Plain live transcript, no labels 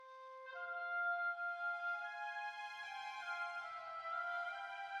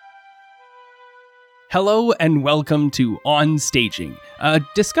Hello and welcome to On Staging, a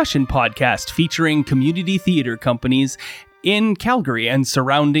discussion podcast featuring community theater companies in Calgary and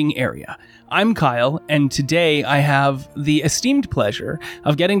surrounding area. I'm Kyle, and today I have the esteemed pleasure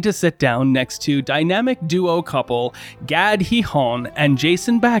of getting to sit down next to dynamic duo couple Gad Hihon and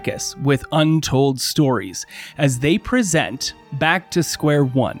Jason Backus with Untold Stories as they present Back to Square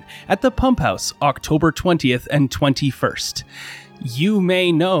One at the Pump House October 20th and 21st. You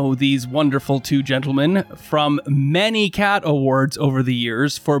may know these wonderful two gentlemen from many CAT awards over the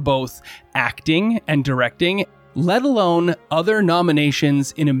years for both acting and directing, let alone other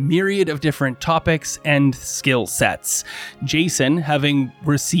nominations in a myriad of different topics and skill sets. Jason having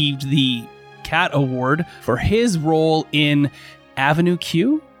received the CAT Award for his role in Avenue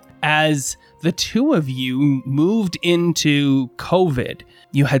Q. As the two of you moved into COVID,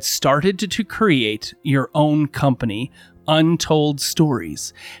 you had started to create your own company, Untold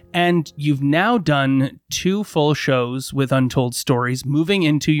Stories, and you've now done 2 full shows with Untold Stories, moving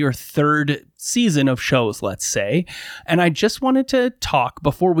into your 3rd season of shows, let's say. And I just wanted to talk,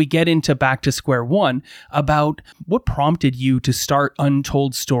 before we get into Back to Square One, about what prompted you to start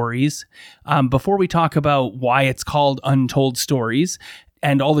Untold Stories. Before we talk about why it's called Untold Stories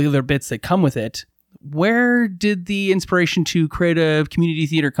and all the other bits that come with it, where did the inspiration to create a community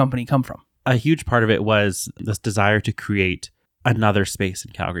theater company come from? A huge part of it was this desire to create another space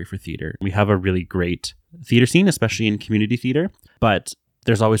in Calgary for theater. We have a really great theater scene, especially in community theater, but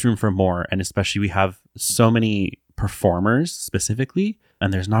there's always room for more. And especially we have so many performers specifically,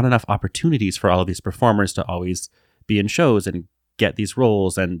 and there's not enough opportunities for all of these performers to always be in shows and get these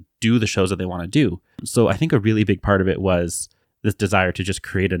roles and do the shows that they want to do. So I think a really big part of it was this desire to just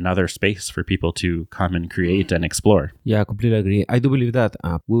create another space for people to come and create and explore. Yeah, I completely agree. I do believe that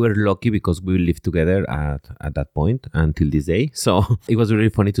we were lucky because we lived together at that point until this day. So it was really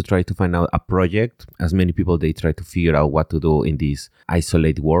funny to try to find out a project. As many people, they try to figure out what to do in this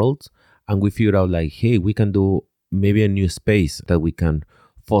isolated world. And we figured out like, hey, we can do maybe a new space that we can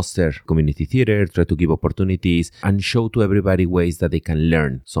foster community theater, try to give opportunities and show to everybody ways that they can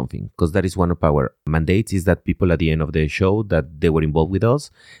learn something. Because that is one of our mandates, is that people at the end of the show that they were involved with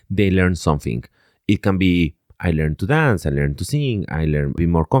us, they learn something. It can be, I learned to dance, I learned to sing, I learned to be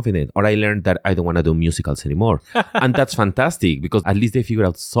more confident, or I learned that I don't want to do musicals anymore. And that's fantastic because at least they figure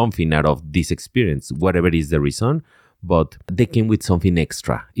out something out of this experience, whatever is the reason. But they came with something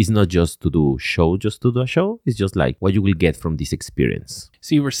extra. It's not just to do a show. It's just like what you will get from this experience.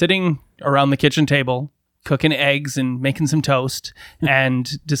 So you were sitting around the kitchen table, cooking eggs and making some toast, and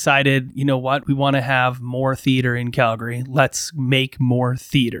decided, you know what, we want to have more theater in Calgary. Let's make more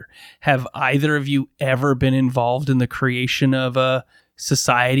theater. Have either of you ever been involved in the creation of a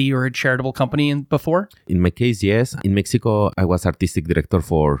society or a charitable company before? In my case, yes. In Mexico, I was artistic director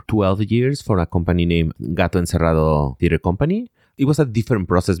for 12 years for a company named Gato Encerrado Theater Company. It was a different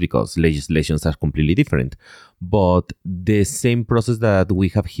process because legislations are completely different. But the same process that we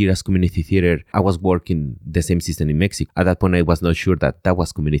have here as community theater, I was working the same system in Mexico. At that point, I was not sure that that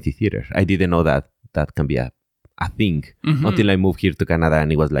was community theater. I didn't know that that can be a thing until I moved here to Canada,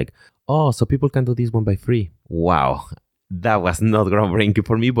 and it was like, oh, so people can do this one by free. Wow. That was not groundbreaking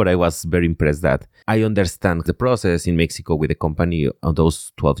for me, but I was very impressed that I understand the process in Mexico with the company of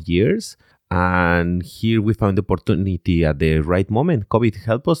those 12 years. And here we found the opportunity at the right moment. COVID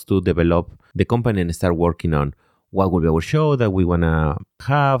helped us to develop the company and start working on what will be our show that we want to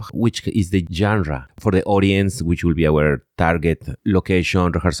have, which is the genre for the audience, which will be our target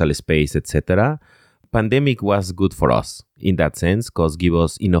location, rehearsal space, etc. Pandemic was good for us in that sense because give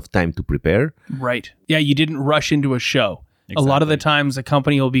us enough time to prepare. Right. Yeah, you didn't rush into a show. Exactly. A lot of the times a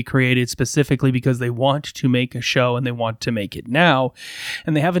company will be created specifically because they want to make a show and they want to make it now.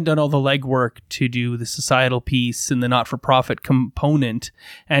 And they haven't done all the legwork to do the societal piece and the not-for-profit component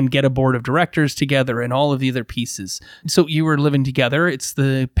and get a board of directors together and all of the other pieces. So you were living together. It's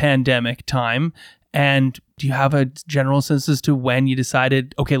the pandemic time. And do you have a general sense as to when you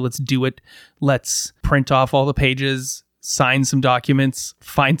decided, okay, let's do it. Let's print off all the pages, sign some documents,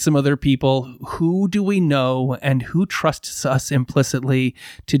 find some other people. Who do we know and who trusts us implicitly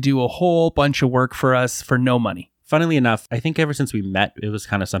to do a whole bunch of work for us for no money? Funnily enough, I think ever since we met, it was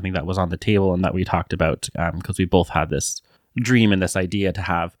kind of something that was on the table and that we talked about because we both had this dream and this idea to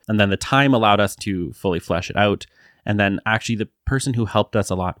have. And then the time allowed us to fully flesh it out. And then actually the person who helped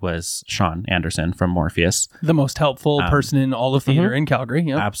us a lot was Sean Anderson from Morpheus. The most helpful person in all of theater in Calgary.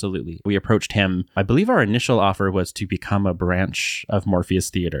 Yep. Absolutely. We approached him. I believe our initial offer was to become a branch of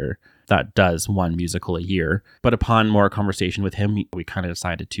Morpheus Theater that does one musical a year. But upon more conversation with him, we kind of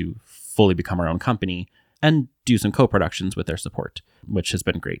decided to fully become our own company and do some co-productions with their support, which has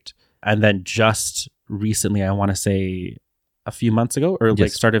been great. And then just recently, I want to say a few months ago or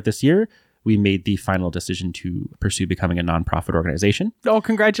like start of this year, we made the final decision to pursue becoming a nonprofit organization. Oh,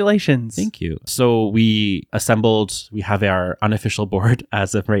 congratulations. Thank you. So we have our unofficial board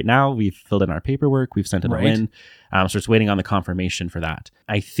as of right now. We've filled in our paperwork. We've sent it all in. So it's waiting on the confirmation for that.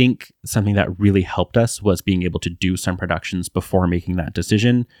 I think something that really helped us was being able to do some productions before making that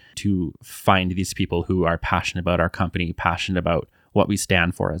decision to find these people who are passionate about our company, passionate about what we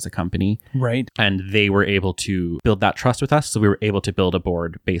stand for as a company. Right. And they were able to build that trust with us. So we were able to build a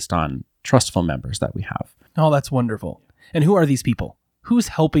board based on trustful members that we have. Oh, that's wonderful. And who are these people? Who's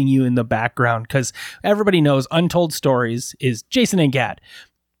helping you in the background? Because everybody knows Untold Stories is Jason and Gad.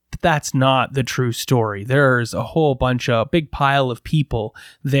 But that's not the true story. There's a whole big pile of people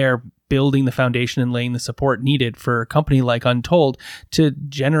there building the foundation and laying the support needed for a company like Untold to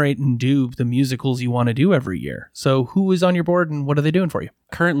generate and do the musicals you want to do every year. So who is on your board and what are they doing for you?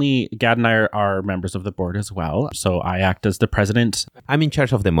 Currently, Gad and I are members of the board as well. So I act as the president. I'm in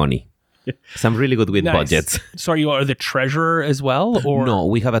charge of the money. So I'm really good with budgets. So you are the treasurer as well? Or no,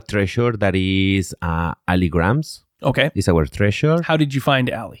 we have a treasurer that is Ali Grams. Okay. Is our treasurer. How did you find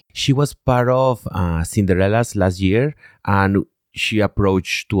Ali? She was part of Cinderella's last year, and she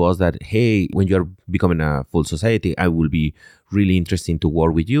approached to us that, hey, when you're becoming a full society, I will be really interested to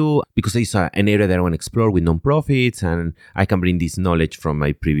work with you because it's an area that I want to explore with nonprofits, and I can bring this knowledge from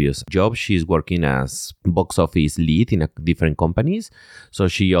my previous job. She's working as box office lead in different companies. So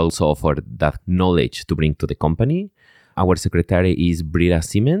she also offered that knowledge to bring to the company. Our secretary is Brita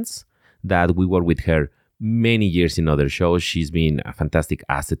Siemens, that we work with her many years in other shows. She's been a fantastic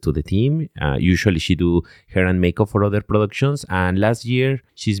asset to the team. Usually she do hair and makeup for other productions. And last year,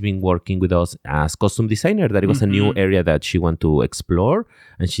 she's been working with us as costume designer. That it was a new area that she want to explore.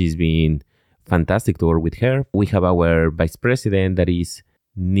 And she's been fantastic to work with her. We have our vice president, that is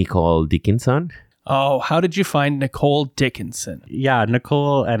Nicole Dickinson. Oh, how did you find Nicole Dickinson? Yeah,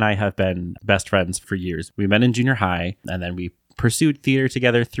 Nicole and I have been best friends for years. We met in junior high, and then we pursued theater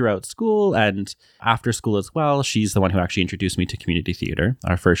together throughout school and after school as well. She's the one who actually introduced me to community theater.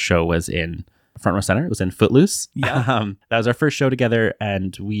 Our first show was in Front Row Center. It was in Footloose. Yeah. That was our first show together,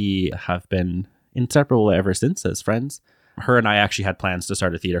 and we have been inseparable ever since as friends. Her and I actually had plans to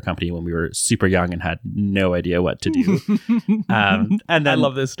start a theater company when we were super young and had no idea what to do. And then, I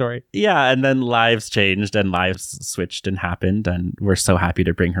love this story. Yeah, and then lives changed and lives switched and happened, and we're so happy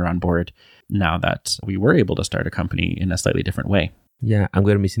to bring her on board now that we were able to start a company in a slightly different way. Yeah, and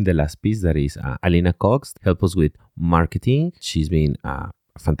we're missing the last piece, that is Alina Cox, help us with marketing. She's been a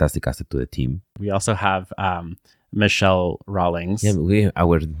fantastic asset to the team. We also have Michelle Rawlings. Yeah,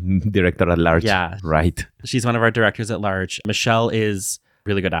 our director at large. Yeah. Right. She's one of our directors at large. Michelle is a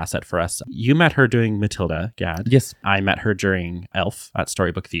really good asset for us. You met her doing Matilda, Gad. Yes. I met her during Elf at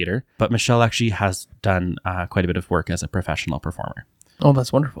Storybook Theater. But Michelle actually has done quite a bit of work as a professional performer. Oh,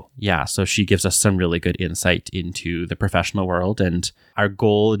 that's wonderful. Yeah, so she gives us some really good insight into the professional world. And our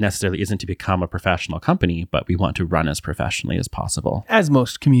goal necessarily isn't to become a professional company, but we want to run as professionally as possible. As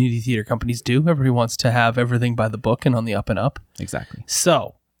most community theater companies do. Everybody wants to have everything by the book and on the up and up. Exactly.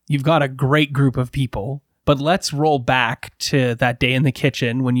 So you've got a great group of people, but let's roll back to that day in the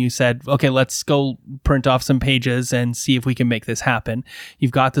kitchen when you said, okay, let's go print off some pages and see if we can make this happen. You've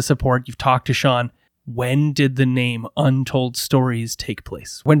got the support. You've talked to Sean. When did the name Untold Stories take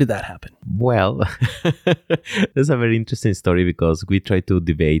place? When did that happen? Well, that's a very interesting story because we tried to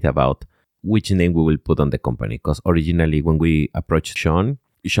debate about which name we will put on the company. Because originally when we approached Sean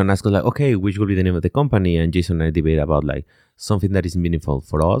asked us like, okay, which will be the name of the company? And Jason and I debate about like something that is meaningful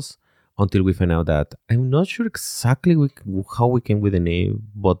for us until we find out that I'm not sure exactly how we came with the name,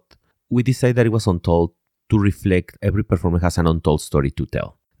 but we decided that it was Untold to reflect every performer has an untold story to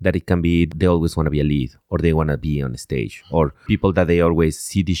tell. That it can be they always want to be a lead, or they want to be on stage, or people that they always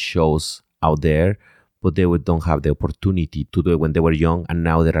see these shows out there, but they don't have the opportunity to do it when they were young, and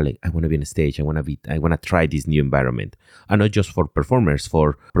now they're like, I want to be on stage, I want to try this new environment. And not just for performers,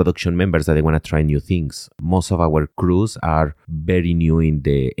 for production members that they want to try new things. Most of our crews are very new in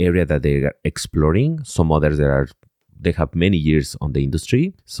the area that they're exploring. Some others they have many years on the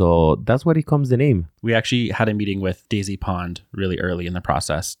industry. So that's where it comes the name. We actually had a meeting with Daisy Pond really early in the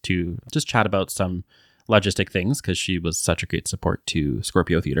process to just chat about some logistic things because she was such a great support to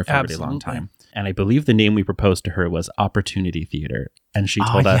Scorpio Theater for a really long time. And I believe the name we proposed to her was Opportunity Theater. And she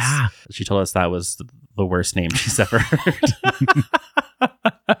told us that was the worst name she's ever heard.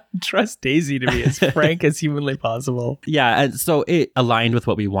 Trust Daisy to be as frank as humanly possible. Yeah, and so it aligned with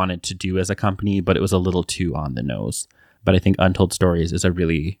what we wanted to do as a company, but it was a little too on the nose. But I think Untold Stories is a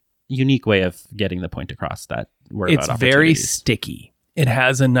really unique way of getting the point across that we're about opportunities. It's very sticky. It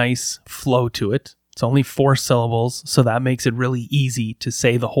has a nice flow to it. It's only 4 syllables, so that makes it really easy to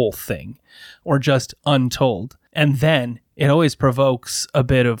say the whole thing, or just Untold. And then it always provokes a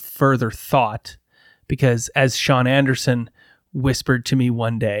bit of further thought, because as Sean Anderson whispered to me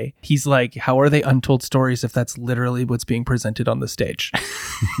one day, he's like, how are they untold stories if that's literally what's being presented on the stage?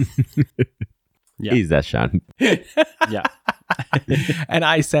 Yeah. Is that Sean? Yeah. And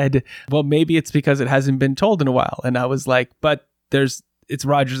I said, well, maybe it's because it hasn't been told in a while. And I was like, but it's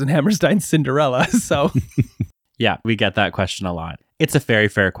Rodgers and Hammerstein's Cinderella. So yeah, we get that question a lot. It's a very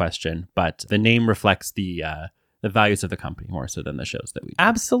fair question, but the name reflects the values of the company more so than the shows that we do.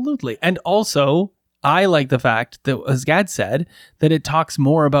 Absolutely. And also, I like the fact that, as Gad said, that it talks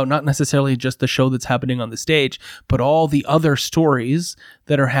more about not necessarily just the show that's happening on the stage, but all the other stories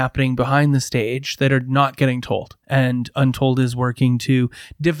that are happening behind the stage that are not getting told. And Untold is working to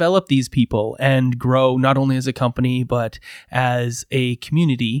develop these people and grow not only as a company, but as a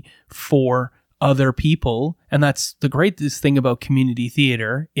community for other people. And that's the greatest thing about community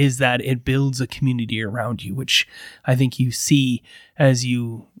theater, is that it builds a community around you, which I think you see as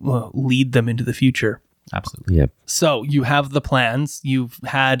you lead them into the future. Absolutely. Yep. So you have the plans. You've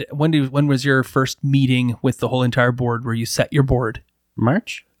had, when was your first meeting with the whole entire board where you set your board?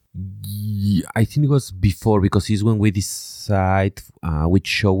 March? Yeah, I think it was before, because it's when we decide which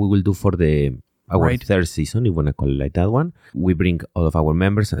show we will do for our third season, if you want to call it like that one. We bring all of our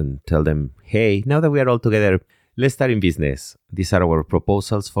members and tell them, hey, now that we are all together, let's start in business. These are our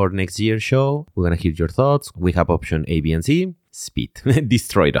proposals for next year's show. We're going to hear your thoughts. We have option A, B, and C. Speed.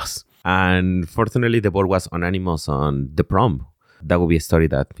 Destroyed us. And fortunately, the board was unanimous on the prom. That will be a story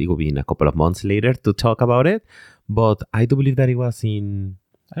that it will be in a couple of months later to talk about it. But I do believe that it was in...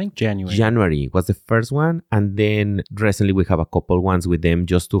 I think January. January was the first one. And then recently we have a couple ones with them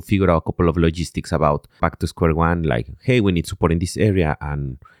just to figure out a couple of logistics about back to square one. Like, hey, we need support in this area.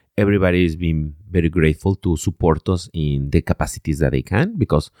 And everybody has been very grateful to support us in the capacities that they can,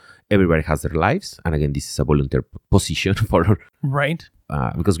 because everybody has their lives. And again, this is a volunteer position for... Right.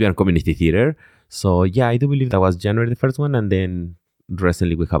 Because we are community theater. So yeah, I do believe that was January the first one. And then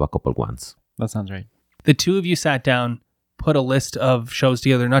recently we have a couple ones. That sounds right. The two of you sat down, put a list of shows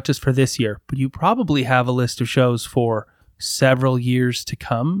together, not just for this year, but you probably have a list of shows for several years to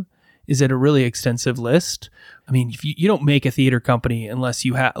come. Is it a really extensive list? I mean, if you don't make a theater company unless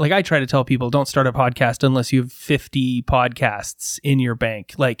you have, like I try to tell people, don't start a podcast unless you have 50 podcasts in your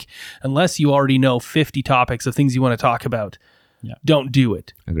bank. Like, unless you already know 50 topics of things you want to talk about, don't do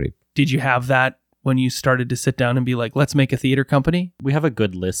it. Agreed. Did you have that when you started to sit down and be like, let's make a theater company? We have a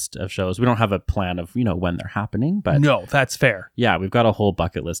good list of shows. We don't have a plan of, when they're happening, but no, that's fair. Yeah, we've got a whole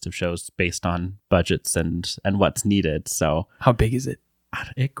bucket list of shows based on budgets and what's needed. So how big is it?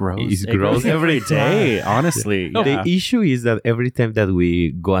 It grows. It grows every day, honestly. Yeah. The issue is that every time that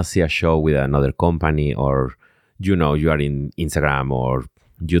we go and see a show with another company, or, you are in Instagram or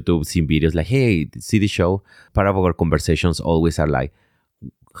YouTube seeing videos like, hey, see the show? Part of our conversations always are like,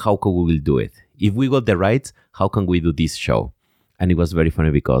 how can we do it? If we got the rights, how can we do this show? And it was very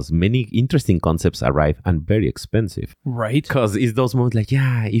funny because many interesting concepts arrive and very expensive. Right. Because it's those moments like,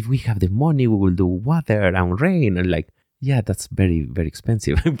 yeah, if we have the money, we will do water and rain. And like, yeah, that's very, very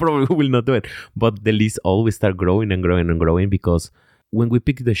expensive. Probably we will not do it. But the list always start growing and growing and growing, because when we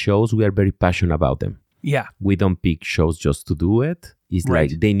pick the shows, we are very passionate about them. Yeah. We don't pick shows just to do it. It's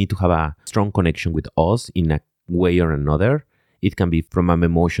like they need to have a strong connection with us in a way or another. It can be from an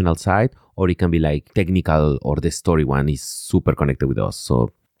emotional side, or it can be like technical, or the story one is super connected with us.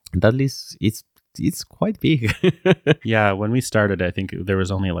 So that list, it's quite big. Yeah, when we started, I think there was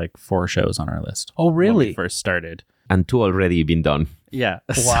only like 4 shows on our list. Oh, really? When we first started. And 2 already been done. Yeah.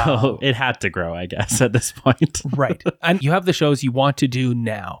 Wow. So it had to grow, I guess, at this point. Right. And you have the shows you want to do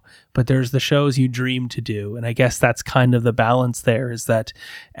now, but there's the shows you dream to do. And I guess that's kind of the balance there, is that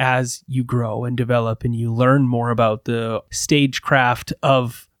as you grow and develop and you learn more about the stagecraft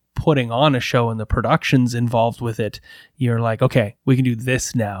of putting on a show and the productions involved with it, you're like, okay, we can do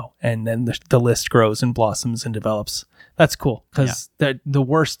this now. And then the list grows and blossoms and develops. That's cool, because the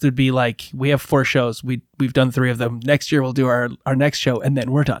worst would be like, we have 4 shows. We've done 3 of them. Next year we'll do our next show, and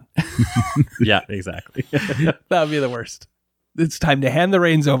then we're done. Yeah, exactly. That would be the worst. It's time to hand the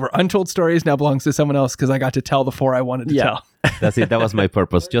reins over. Untold Stories now belongs to someone else, because I got to tell the 4 I wanted to tell. That's it. That was my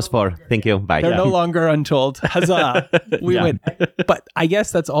purpose. Just 4. Thank you. Bye. They're no longer untold. Huzzah. We win. But I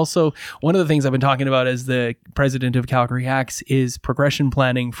guess that's also one of the things I've been talking about as the president of Calgary Hacks is progression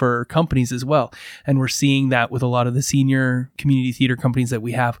planning for companies as well. And we're seeing that with a lot of the senior community theater companies that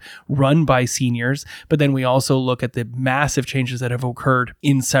we have run by seniors. But then we also look at the massive changes that have occurred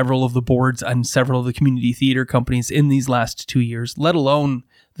in several of the boards and several of the community theater companies in these last 2 years, let alone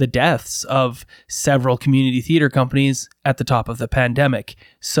the deaths of several community theater companies at the top of the pandemic.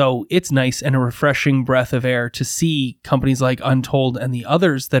 So it's nice and a refreshing breath of air to see companies like Untold and the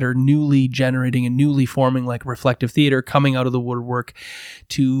others that are newly generating and newly forming, like Reflective Theater, coming out of the woodwork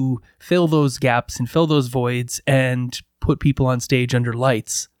to fill those gaps and fill those voids and put people on stage under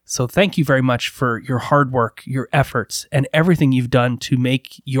lights. So thank you very much for your hard work, your efforts, and everything you've done to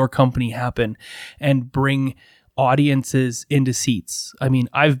make your company happen and bring audiences into seats. I mean,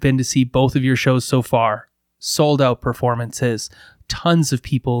 I've been to see both of your shows so far, sold out performances, tons of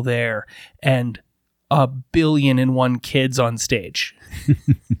people there, and 1,000,000,001 kids on stage.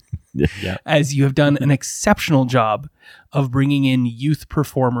 Yeah. As you have done an exceptional job of bringing in youth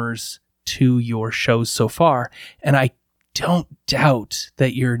performers to your shows so far. And I don't doubt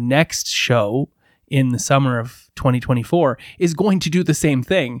that your next show in the summer of 2024 is going to do the same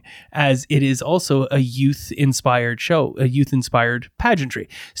thing, as it is also a youth-inspired show, a youth-inspired pageantry.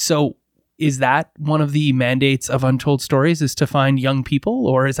 So is that one of the mandates of Untold Stories, is to find young people,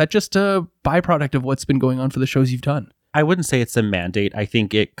 or is that just a byproduct of what's been going on for the shows you've done? I wouldn't say it's a mandate. I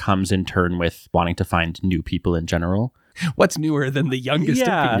think it comes in turn with wanting to find new people in general. What's newer than the youngest?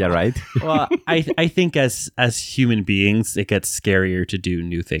 Yeah. Yeah, right. Well, I think as human beings, it gets scarier to do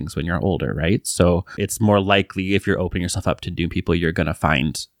new things when you're older, right? So it's more likely, if you're opening yourself up to new people, you're going to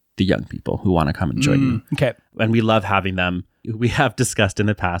find the young people who want to come and join you. Okay. And we love having them. We have discussed in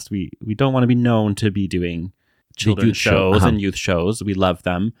the past, we don't want to be known to be doing children's youth show. shows and youth shows. We love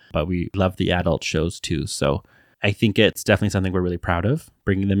them, but we love the adult shows too. So I think it's definitely something we're really proud of,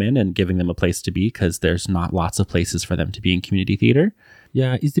 bringing them in and giving them a place to be, because there's not lots of places for them to be in community theater.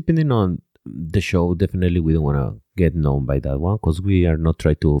 Yeah, it's depending on the show. Definitely, we don't want to get known by that one because we are not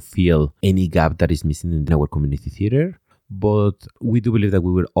trying to fill any gap that is missing in our community theater. But we do believe that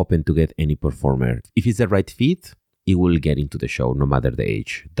we will open to get any performer. If it's the right fit, it will get into the show no matter the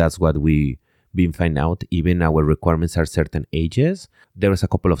age. That's what we been finding out. Even our requirements are certain ages. There was a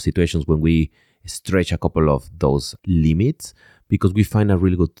couple of situations when we stretch a couple of those limits because we find a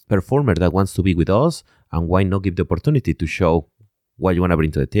really good performer that wants to be with us, and why not give the opportunity to show what you want to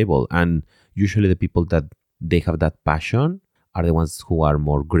bring to the table. And usually the people that they have that passion are the ones who are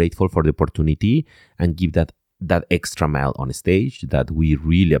more grateful for the opportunity and give that extra mile on stage that we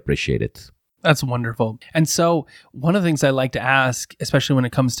really appreciate it. That's wonderful. And so one of the things I like to ask, especially when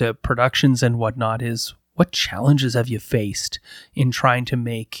it comes to productions and whatnot, is what challenges have you faced in trying to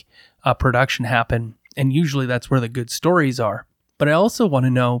make a production happen? And usually that's where the good stories are. But I also want to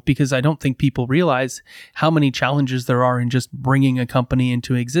know, because I don't think people realize how many challenges there are in just bringing a company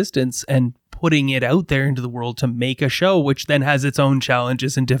into existence and putting it out there into the world to make a show, which then has its own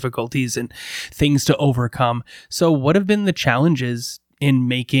challenges and difficulties and things to overcome. So what have been the challenges in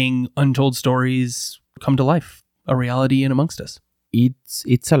making Untold Stories come to life, a reality in amongst us?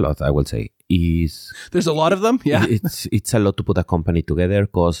 It's a lot, I will say. There's a lot of them? Yeah. It's a lot to put a company together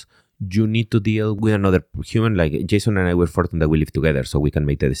because you need to deal with another human. Like Jason and I were fortunate that we live together, so we can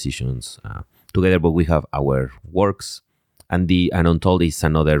make the decisions together, but we have our works, and Untold is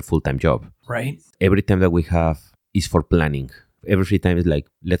another full-time job. Right. Every time that we have is for planning. Every free time is like,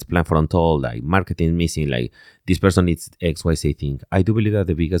 let's plan for Untold, like marketing missing, like this person needs XYZ thing. I do believe that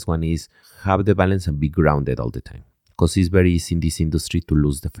the biggest one is have the balance and be grounded all the time. Because it's very easy in this industry to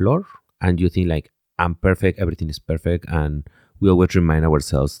lose the floor. And you think like, I'm perfect, everything is perfect. And we always remind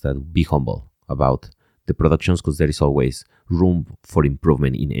ourselves that be humble about the productions because there is always room for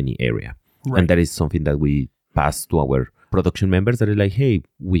improvement in any area. Right. And that is something that we pass to our production members that are like, hey,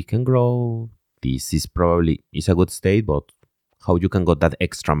 we can grow. This is probably is a good state, but how you can go that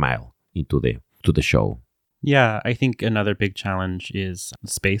extra mile into the show. Yeah, I think another big challenge is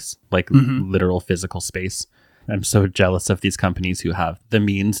space, like literal physical space. I'm so jealous of these companies who have the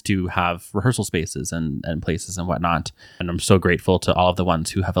means to have rehearsal spaces and places and whatnot. And I'm so grateful to all of the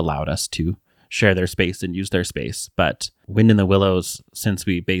ones who have allowed us to share their space and use their space. But Wind in the Willows, since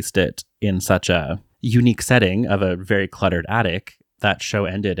we based it in such a unique setting of a very cluttered attic, that show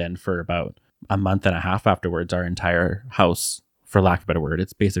ended. And for about a month and a half afterwards, our entire house, for lack of a better word,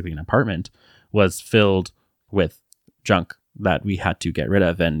 it's basically an apartment, was filled with junk that we had to get rid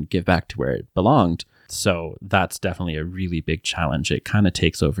of and give back to where it belonged. So that's definitely a really big challenge. It kind of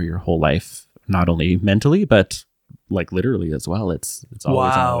takes over your whole life, not only mentally, but like literally as well. It's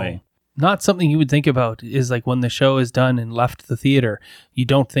always on the way. Not something you would think about is like when the show is done and left the theater, you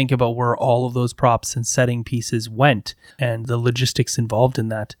don't think about where all of those props and setting pieces went and the logistics involved in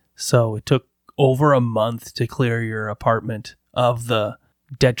that. So it took over a month to clear your apartment of the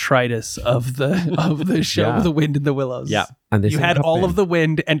detritus of the show, Yeah. The Wind in the Willows. Yeah. And the You same had all of happened. the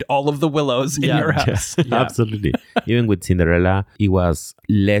wind and all of the willows in your house. Yeah. Absolutely. Even with Cinderella, it was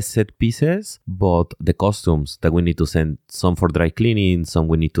less set pieces, but the costumes that we need to send some for dry cleaning, some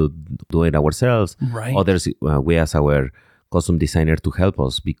we need to do it ourselves. Right. Others, we ask our costume designer to help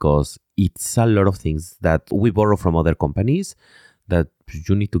us because it's a lot of things that we borrow from other companies that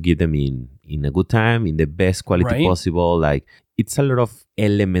you need to give them in a good time, in the best quality Right. possible. Like, it's a lot of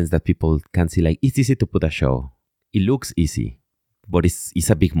elements that people can see. Like, it's easy to put a show. It looks easy, but it's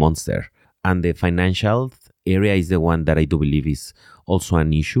a big monster. And the financial area is the one that I do believe is also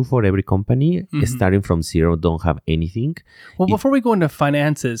an issue for every company. Starting from zero, don't have anything. Well, before we go into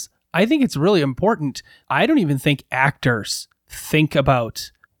finances, I think it's really important. I don't even think actors think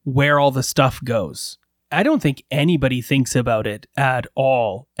about where all the stuff goes. I don't think anybody thinks about it at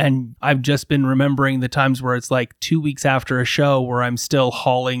all. And I've just been remembering the times where it's like 2 weeks after a show where I'm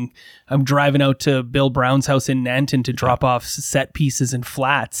driving out to Bill Brown's house in Nanton to drop off set pieces and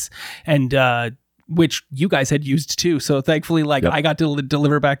flats, and which you guys had used too. So thankfully, I got to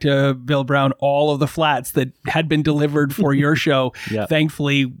deliver back to Bill Brown all of the flats that had been delivered for your show. Yep.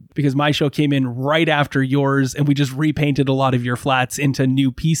 Thankfully, because my show came in right after yours and we just repainted a lot of your flats into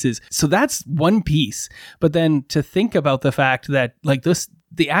new pieces. So that's one piece. But then to think about the fact that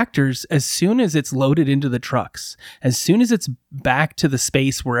the actors, as soon as it's loaded into the trucks, as soon as it's back to the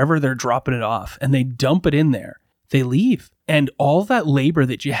space wherever they're dropping it off and they dump it in there, they leave. And all that labor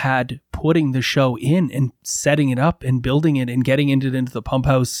that you had putting the show in and setting it up and building it and getting it into the pump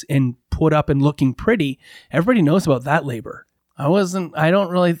house and put up and looking pretty, everybody knows about that labor. I don't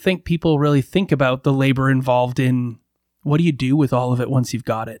really think people really think about the labor involved in what do you do with all of it once you've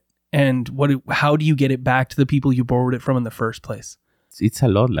got it? And how do you get it back to the people you borrowed it from in the first place? It's a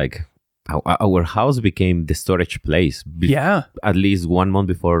lot. Like, our house became the storage place. Yeah. At least 1 month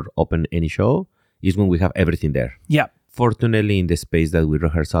before open any show is when we have everything there. Yeah. Fortunately, in the space that we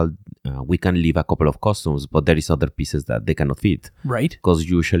rehearsal, we can leave a couple of costumes, but there is other pieces that they cannot fit. Right. Because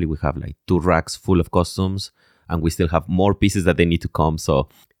usually we have like 2 racks full of costumes, and we still have more pieces that they need to come. So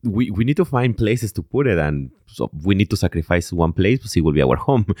we need to find places to put it, and so we need to sacrifice one place because it will be our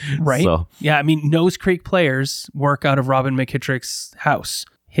home. Right. So, yeah. I mean, Nose Creek players work out of Robin McKittrick's house.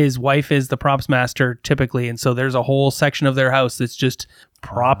 His wife is the props master typically. And so there's a whole section of their house that's just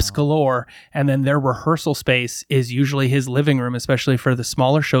props galore. And then their rehearsal space is usually his living room, especially for the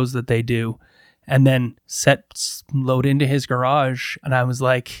smaller shows that they do. And then sets load into his garage. And I was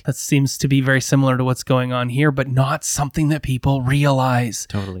like, that seems to be very similar to what's going on here, but not something that people realize.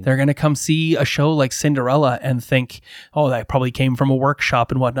 Totally. They're going to come see a show like Cinderella and think, oh, that probably came from a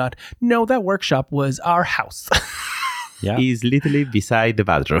workshop and whatnot. No, that workshop was our house. Yeah. is literally beside the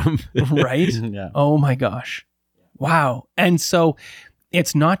bathroom. Right? Yeah. Oh my gosh. Wow. And so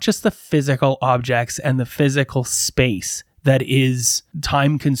it's not just the physical objects and the physical space that is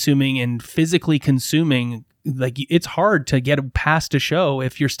time consuming and physically consuming. Like, it's hard to get past a show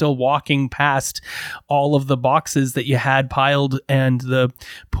if you're still walking past all of the boxes that you had piled and the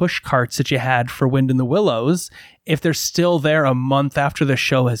push carts that you had for Wind in the Willows. If they're still there a month after the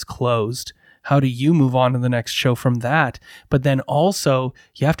show has closed, how do you move on to the next show from that? But then also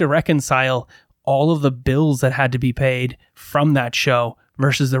you have to reconcile all of the bills that had to be paid from that show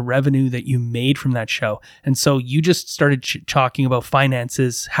versus the revenue that you made from that show. And so you just started talking about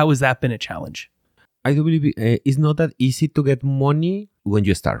finances. How has that been a challenge? I do believe it's not that easy to get money when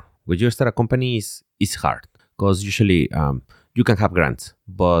you start. When you start a company, is hard because usually you can have grants,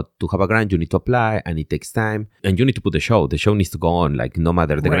 but to have a grant, you need to apply and it takes time and you need to put the show. The show needs to go on, like no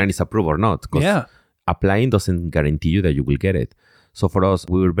matter the grant is approved or not. Because applying doesn't guarantee you that you will get it. So for us,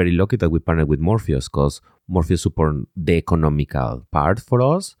 we were very lucky that we partnered with Morpheus because Morpheus support the economical part for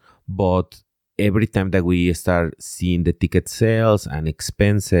us. But every time that we start seeing the ticket sales and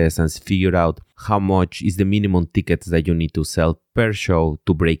expenses and figure out how much is the minimum tickets that you need to sell per show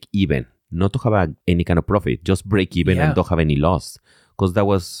to break even, not to have any kind of profit, just break even and don't have any loss. Because that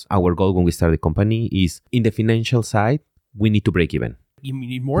was our goal when we started the company is in the financial side, we need to break even. You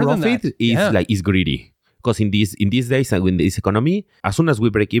need more profit than that. Is is greedy. Because in these days and in this economy, as soon as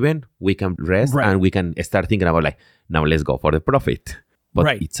we break even, we can rest and we can start thinking about like, now let's go for the profit.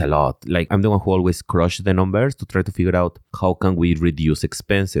 But it's a lot. Like, I'm the one who always crush the numbers to try to figure out how can we reduce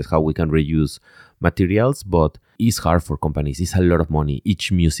expenses, how we can reduce materials. But it's hard for companies. It's a lot of money.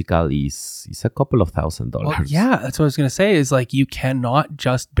 Each musical is a couple of $1,000. Well, yeah, that's what I was going to say is like you cannot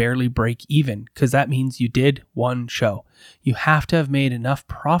just barely break even because that means you did one show. You have to have made enough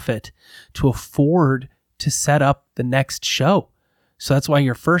profit to afford to set up the next show. So that's why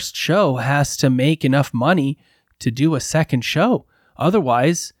your first show has to make enough money to do a second show.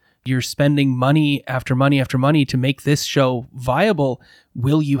 Otherwise, you're spending money after money after money to make this show viable.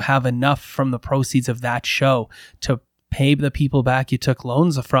 Will you have enough from the proceeds of that show to pay the people back you took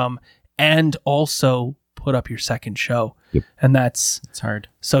loans from and also put up your second show? Yep. And it's hard.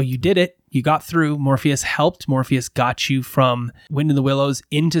 So you did it. You got through. Morpheus helped. Morpheus got you from Wind in the Willows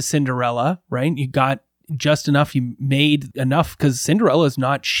into Cinderella, right? You got just enough. You made enough because Cinderella is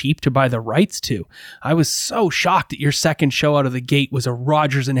not cheap to buy the rights to. I was so shocked that your second show out of the gate was a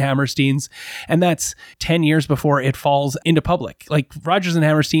Rodgers and Hammerstein's, and that's 10 years before it falls into public. Like Rodgers and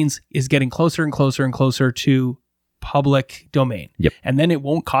Hammerstein's is getting closer and closer and closer to public domain. Yep. And then it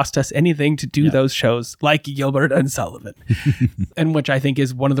won't cost us anything to do those shows like Gilbert and Sullivan. And which I think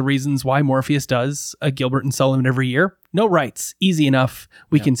is one of the reasons why Morpheus does a Gilbert and Sullivan every year. No rights. Easy enough.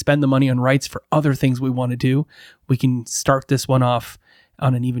 We can spend the money on rights for other things we want to do. We can start this one off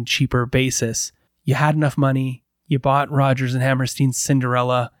on an even cheaper basis. You had enough money. You bought Rodgers and Hammerstein's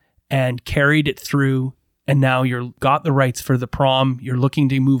Cinderella and carried it through. And now you're got the rights for the prom. You're looking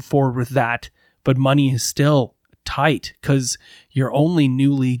to move forward with that. But money is still tight because you're only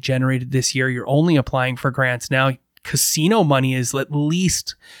newly generated this year. You're only applying for grants now. Casino money is at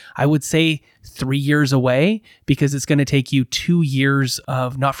least, I would say, 3 years away because it's going to take you 2 years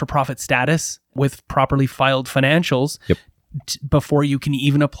of not-for-profit status with properly filed financials before you can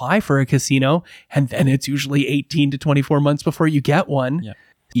even apply for a casino. And then it's usually 18 to 24 months before you get one. Yep.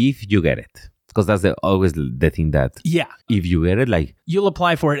 If you get it. Because that's always the thing that if you get it, like you'll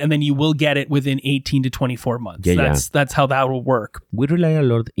apply for it and then you will get it within 18 to 24 months. That's how that will work. We rely a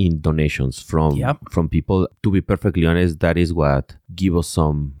lot in donations from people. To be perfectly honest, that is what gives us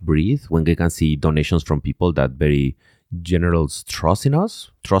some breathe when we can see donations from people that very generous trust in us,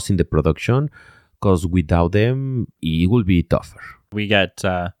 trust in the production. Because without them, it will be tougher. We get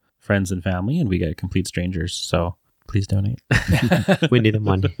friends and family, and we get complete strangers. So please donate. We need the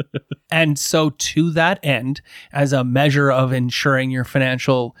money. And so to that end, as a measure of ensuring your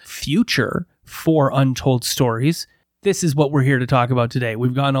financial future for Untold Stories, this is what we're here to talk about today.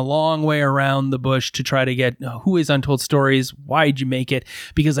 We've gone a long way around the bush to try to get who is Untold Stories? Why'd you make it?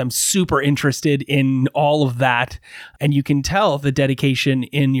 Because I'm super interested in all of that. And you can tell the dedication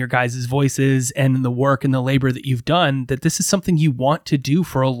in your guys' voices and in the work and the labor that you've done, that this is something you want to do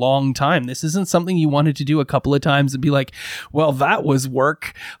for a long time. This isn't something you wanted to do a couple of times and be like, well, that was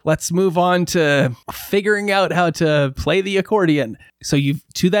work. Let's move on to figuring out how to play the accordion. So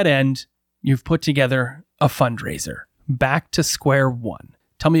to that end, you've put together a fundraiser. Back to Square One.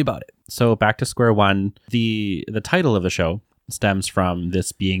 Tell me about it. So Back to Square One, the title of the show stems from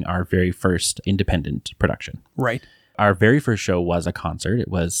this being our very first independent production. Right. Our very first show was a concert. It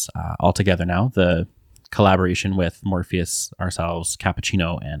was All Together Now, the collaboration with Morpheus, ourselves,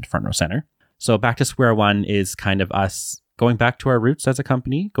 Cappuccino, and Front Row Center. So Back to Square One is kind of us going back to our roots as a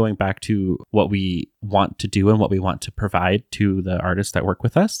company, going back to what we want to do and what we want to provide to the artists that work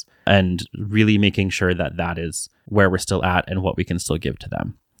with us, and really making sure that that is where we're still at and what we can still give to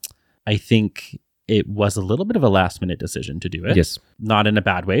them. I think it was a little bit of a last minute decision to do it. Yes. Not in a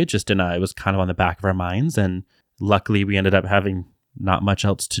bad way, just it was kind of on the back of our minds. And luckily we ended up having not much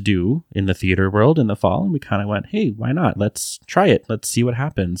else to do in the theater world in the fall. And we kind of went, hey, why not? Let's try it. Let's see what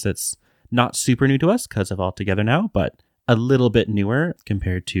happens. It's not super new to us because of All Together Now, but a little bit newer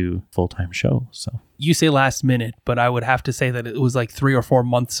compared to full-time show. So you say last minute, but I would have to say that it was like 3 or 4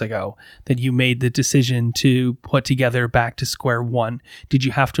 months ago that you made the decision to put together Back to Square One. Did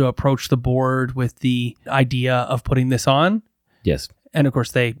you have to approach the board with the idea of putting this on? Yes. And of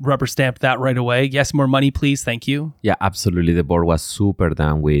course, they rubber stamped that right away. Yes, more money, please. Thank you. Yeah, absolutely. The board was super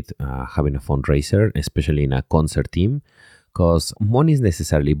down with having a fundraiser, especially in a concert team. Because money is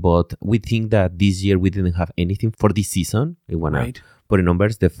necessary, but we think that this year we didn't have anything for this season. We want to put in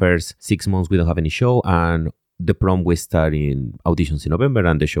numbers. The first 6 months we don't have any show, and the prom we start in auditions in November,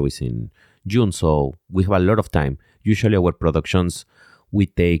 and the show is in June. So we have a lot of time. Usually our productions, we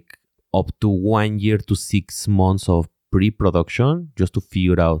take up to 1 year to 6 months of pre-production just to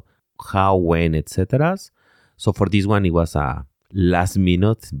figure out how, when, etc. So for this one, it was a last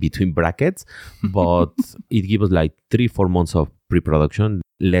minute between brackets, but it gives us like 3-4 months of pre-production,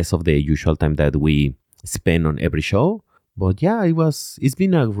 less of the usual time that we spend on every show. But yeah, it's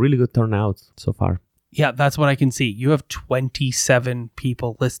been a really good turnout so far. Yeah, that's what I can see. You have 27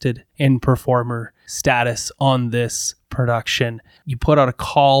 people listed in performer status on this production. You put out a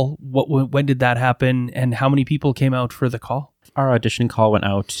call. When did that happen? And how many people came out for the call? Our audition call went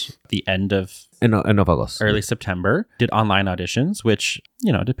out the end of August, early September. Did online auditions, which,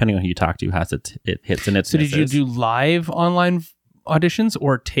 depending on who you talk to, it hits in its So misses. Did you do live online auditions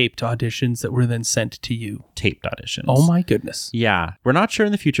or taped auditions that were then sent to you? Taped auditions. Oh my goodness. Yeah. We're not sure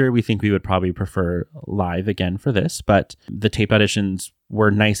in the future. We think we would probably prefer live again for this, but the taped auditions were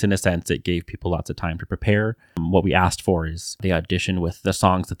nice in a sense. It gave people lots of time to prepare. What we asked for is they audition with the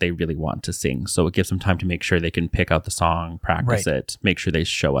songs that they really want to sing. So it gives them time to make sure they can pick out the song, practice it, make sure they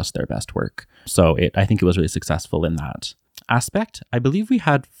show us their best work. So I think it was really successful in that aspect. I believe we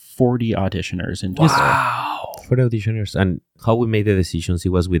had 40 auditioners in total. Wow. For auditioners. And how we made the decisions, it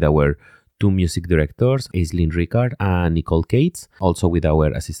was with our 2 music directors, Aislinn Ricard and Nicole Cates, also with our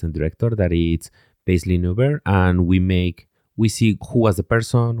assistant director, that is Paisley Nuber, and we see who was the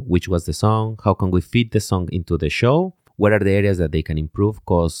person, which was the song, how can we fit the song into the show, what are the areas that they can improve,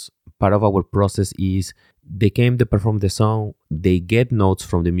 because part of our process is they came to perform the song, they get notes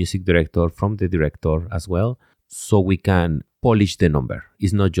from the music director, from the director as well, so we can polish the number.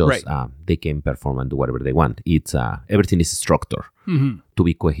 It's not just they can perform and do whatever they want. It's everything is structured to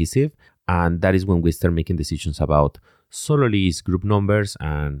be cohesive, and that is when we start making decisions about solo leads, group numbers,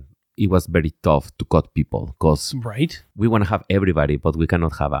 and it was very tough to cut people because we want to have everybody, but we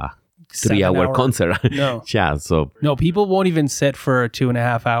cannot have a 3-hour concert. No. Yeah, so. No, people won't even sit for a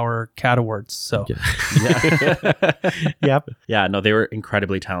 2.5-hour Cat Awards. So. Yep. Yeah, no, they were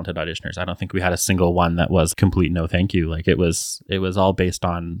incredibly talented auditioners. I don't think we had a single one that was complete no thank you. Like it was all based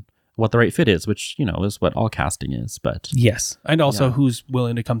on what the right fit is, which, is what all casting is. But yes. And also who's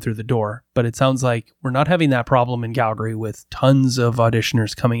willing to come through the door. But it sounds like we're not having that problem in Calgary with tons of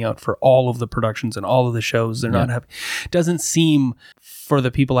auditioners coming out for all of the productions and all of the shows. They're not having, doesn't seem for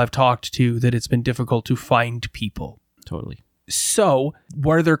the people I've talked to that it's been difficult to find people. Totally. So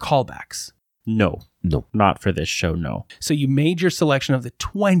were there callbacks? No, not for this show. No. So you made your selection of the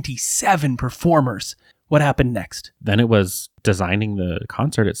 27 performers. What happened next? Then it was designing the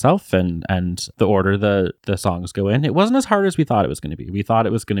concert itself and the order the songs go in. It wasn't as hard as we thought it was going to be. We thought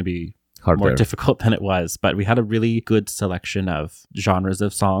it was going to be more difficult than it was, but we had a really good selection of genres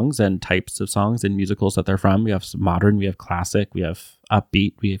of songs and types of songs and musicals that they're from. We have some modern, we have classic, we have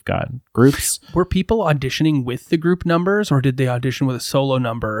upbeat, we've got groups. Were people auditioning with the group numbers, or did they audition with a solo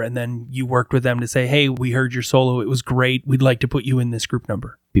number and then you worked with them to say, hey, we heard your solo, it was great, we'd like to put you in this group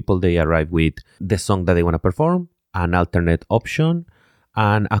number? People, they arrive with the song that they want to perform, an alternate option,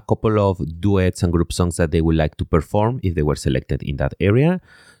 and a couple of duets and group songs that they would like to perform if they were selected in that area.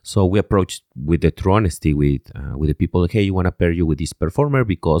 So we approached with the true honesty with the people, hey, you want to pair you with this performer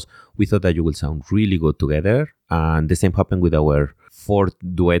because we thought that you will sound really good together. And the same happened with our 4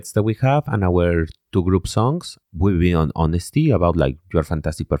 duets that we have and our 2 group songs. We've been on honesty about like, you're a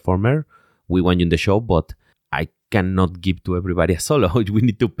fantastic performer. We want you in the show, but I cannot give to everybody a solo. We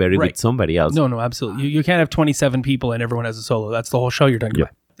need to pair it with somebody else. No, absolutely. You can't have 27 people and everyone has a solo. That's the whole show you're done with.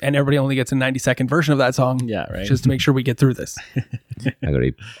 And everybody only gets a 90-second version of that song. Yeah, right. Just to make sure we get through this.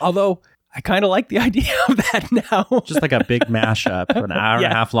 Agree. Although I kind of like the idea of that now. Just like a big mashup, an hour and a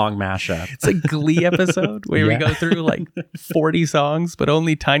half long mashup. It's a Glee episode where we go through like 40 songs, but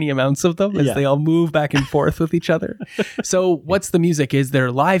only tiny amounts of them as they all move back and forth with each other. So what's the music? Is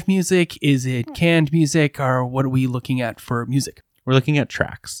there live music? Is it canned music? Or what are we looking at for music? We're looking at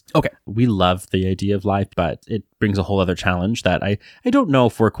tracks. Okay. We love the idea of live, but it brings a whole other challenge that I don't know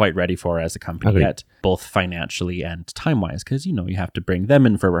if we're quite ready for as a company yet, both financially and time-wise, because, you have to bring them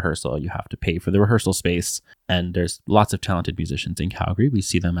in for rehearsal. You have to pay for the rehearsal space. And there's lots of talented musicians in Calgary. We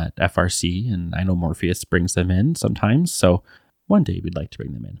see them at FRC, and I know Morpheus brings them in sometimes. So one day we'd like to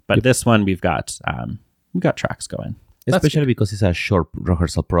bring them in. But this one, we've got tracks going. Especially because it's a short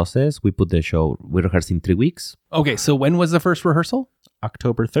rehearsal process. We rehearse in 3 weeks. Okay, so when was the first rehearsal?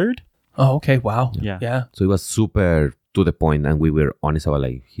 October 3rd. Oh, okay, wow. Yeah. So it was super to the point, and we were honest about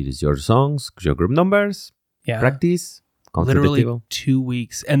like, here is your songs, your group numbers, practice, come literally to the table. 2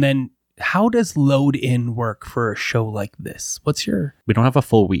 weeks. And then how does load in work for a show like this? We don't have a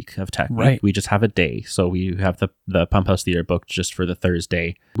full week of tech. Right. We just have a day. So we have the Pump House Theater booked just for the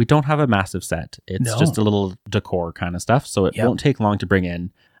Thursday. We don't have a massive set. It's just a little decor kind of stuff. So it won't take long to bring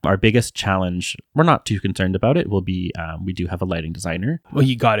in. Our biggest challenge, we're not too concerned about it, will be we do have a lighting designer. Well,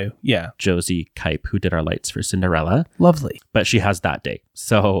 you got to. Yeah. Josie Kipe, who did our lights for Cinderella. Lovely. But she has that day.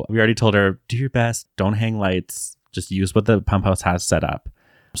 So we already told her, do your best. Don't hang lights. Just use what the Pump House has set up.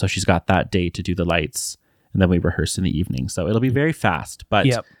 So she's got that day to do the lights, and then we rehearse in the evening. So it'll be very fast, but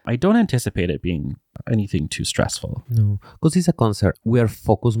I don't anticipate it being anything too stressful. No, because it's a concert. We are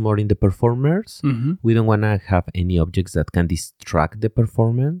focused more in the performers. Mm-hmm. We don't want to have any objects that can distract the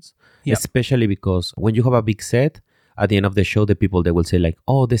performance, especially because when you have a big set, at the end of the show, the people, they will say like,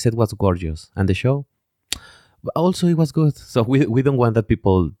 oh, the set was gorgeous. And the show, But also, it was good. So we don't want that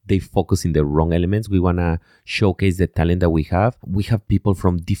people, they focus in the wrong elements. We want to showcase the talent that we have. We have people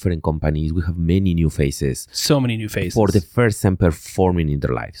from different companies. We have many new faces. So many new faces. For the first time performing in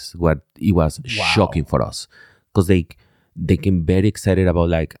their lives. It was shocking for us. Because they came very excited about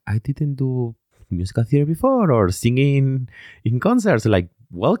like, I didn't do musical theater before or singing in concerts. Like,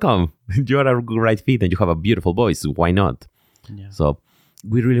 welcome. You are a right fit and you have a beautiful voice. Why not? Yeah. So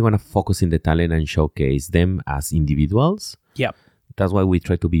we really want to focus in the talent and showcase them as individuals. Yep. That's why we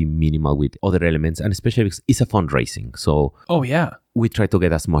try to be minimal with other elements, and especially because it's a fundraising. So oh yeah, we try to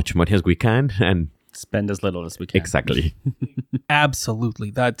get as much money as we can and spend as little as we can. Exactly.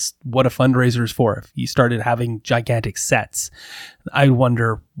 Absolutely. That's what a fundraiser is for. If you started having gigantic sets, I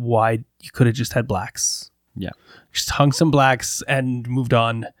wonder why you could have just had blacks. Yeah. Just hung some blacks and moved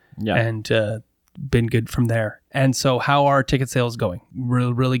on. Yeah. And been good from there. And so how are ticket sales going?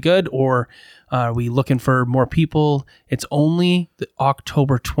 Really, really good? Or are we looking for more people? It's only the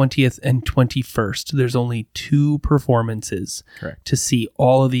October 20th and 21st. There's only 2 performances. Correct. To see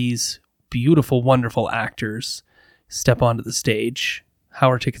all of these beautiful, wonderful actors step onto the stage. How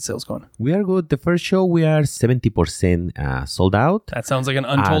are ticket sales going? We are good. The first show, we are 70% sold out. That sounds like an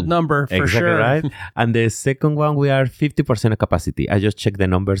untold number for exactly sure. Right. And the second one, we are 50% of capacity. I just checked the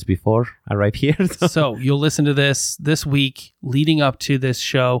numbers before I arrived here. So you'll listen to this week leading up to this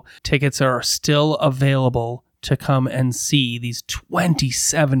show. Tickets are still available to come and see these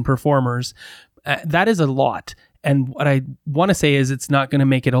 27 performers. That is a lot. And what I want to say is it's not going to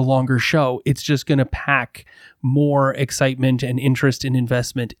make it a longer show. It's just going to pack more excitement and interest and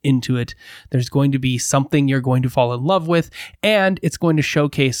investment into it. There's going to be something you're going to fall in love with, and it's going to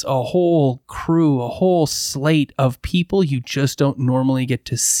showcase a whole crew, a whole slate of people you just don't normally get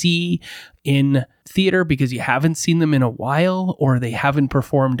to see in theater because you haven't seen them in a while or they haven't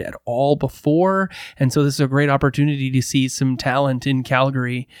performed at all before. And so this is a great opportunity to see some talent in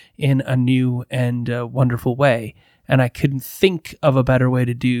Calgary in a new and wonderful way. And I couldn't think of a better way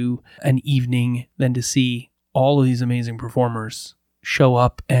to do an evening than to see all of these amazing performers show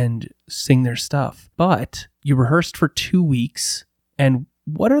up and sing their stuff. But you rehearsed for 2 weeks, and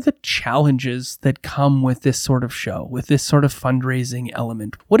what are the challenges that come with this sort of show, with this sort of fundraising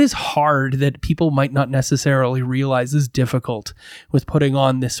element? What is hard that people might not necessarily realize is difficult with putting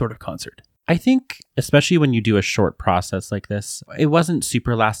on this sort of concert? I think, especially when you do a short process like this, it wasn't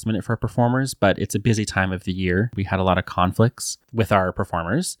super last minute for performers, but it's a busy time of the year. We had a lot of conflicts with our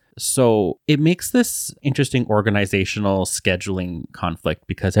performers. So it makes this interesting organizational scheduling conflict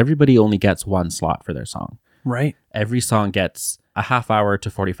because everybody only gets one slot for their song. Right. Every song gets a half hour to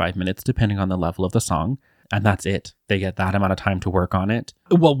 45 minutes, depending on the level of the song. And that's it. They get that amount of time to work on it.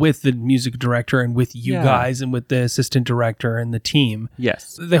 Well, with the music director and with you guys and with the assistant director and the team.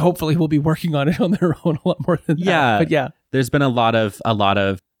 Yes. They hopefully will be working on it on their own a lot more than that. But yeah. There's been a lot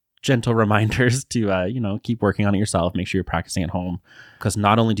of gentle reminders to, keep working on it yourself. Make sure you're practicing at home. Because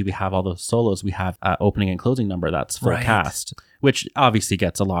not only do we have all those solos, we have opening and closing number that's full cast, which obviously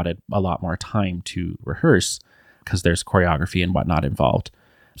gets a lot more time to rehearse because there's choreography and whatnot involved.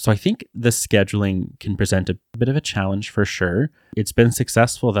 So I think the scheduling can present a bit of a challenge for sure. It's been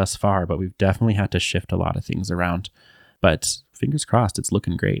successful thus far, but we've definitely had to shift a lot of things around. But fingers crossed, it's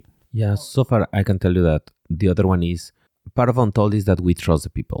looking great. Yeah, so far I can tell you that the other one is, part of Untold is that we trust the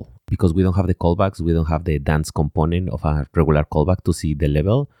people. Because we don't have the callbacks, we don't have the dance component of a regular callback to see the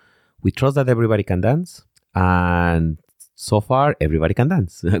level. We trust that everybody can dance. And so far, everybody can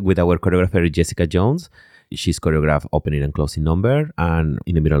dance. With our choreographer, Jessica Jones, she's choreographed opening and closing number and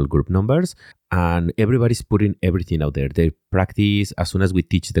in the middle group numbers. And everybody's putting everything out there. They practice. As soon as we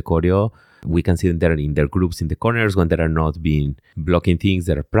teach the choreo, we can see them there in their groups in the corners when they are not being blocking things.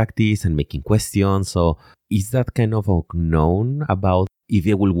 They are practice and making questions. So is that kind of known about if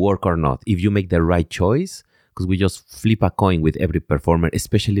it will work or not? If you make the right choice? Because we just flip a coin with every performer,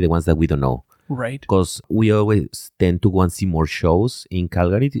 especially the ones that we don't know. Right. Because we always tend to go and see more shows in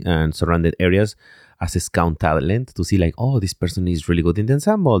Calgary and surrounded areas as a scout talent to see like, oh, this person is really good in the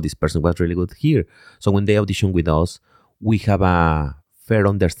ensemble. This person was really good here. So when they audition with us, we have a fair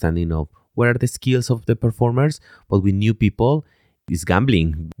understanding of what are the skills of the performers. But with new people, it's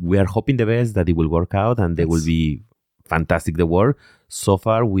gambling. We are hoping the best that it will work out and they will be fantastic, the work. So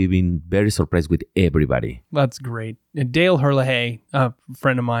far, we've been very surprised with everybody. That's great. And Dale Herlihy, a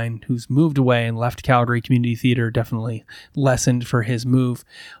friend of mine who's moved away and left Calgary Community Theater, definitely lessened for his move,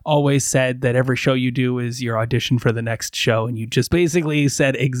 always said that every show you do is your audition for the next show. And you just basically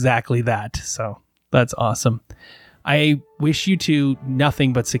said exactly that. So that's awesome. I wish you two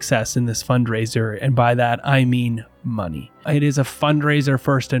nothing but success in this fundraiser. And by that, I mean money. It is a fundraiser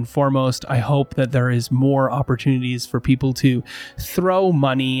first and foremost. I hope that there is more opportunities for people to throw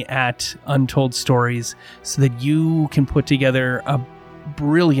money at Untold Stories so that you can put together a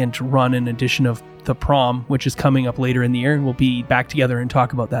brilliant run-in edition of The Prom, which is coming up later in the year, and we'll be back together and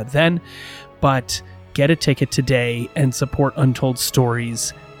talk about that then. But get a ticket today and support Untold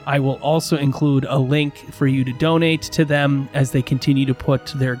Stories. I will also include a link for you to donate to them as they continue to put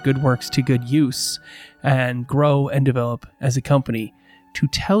their good works to good use and grow and develop as a company to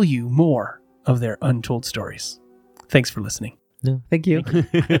tell you more of their untold stories. Thanks for listening. No, thank you.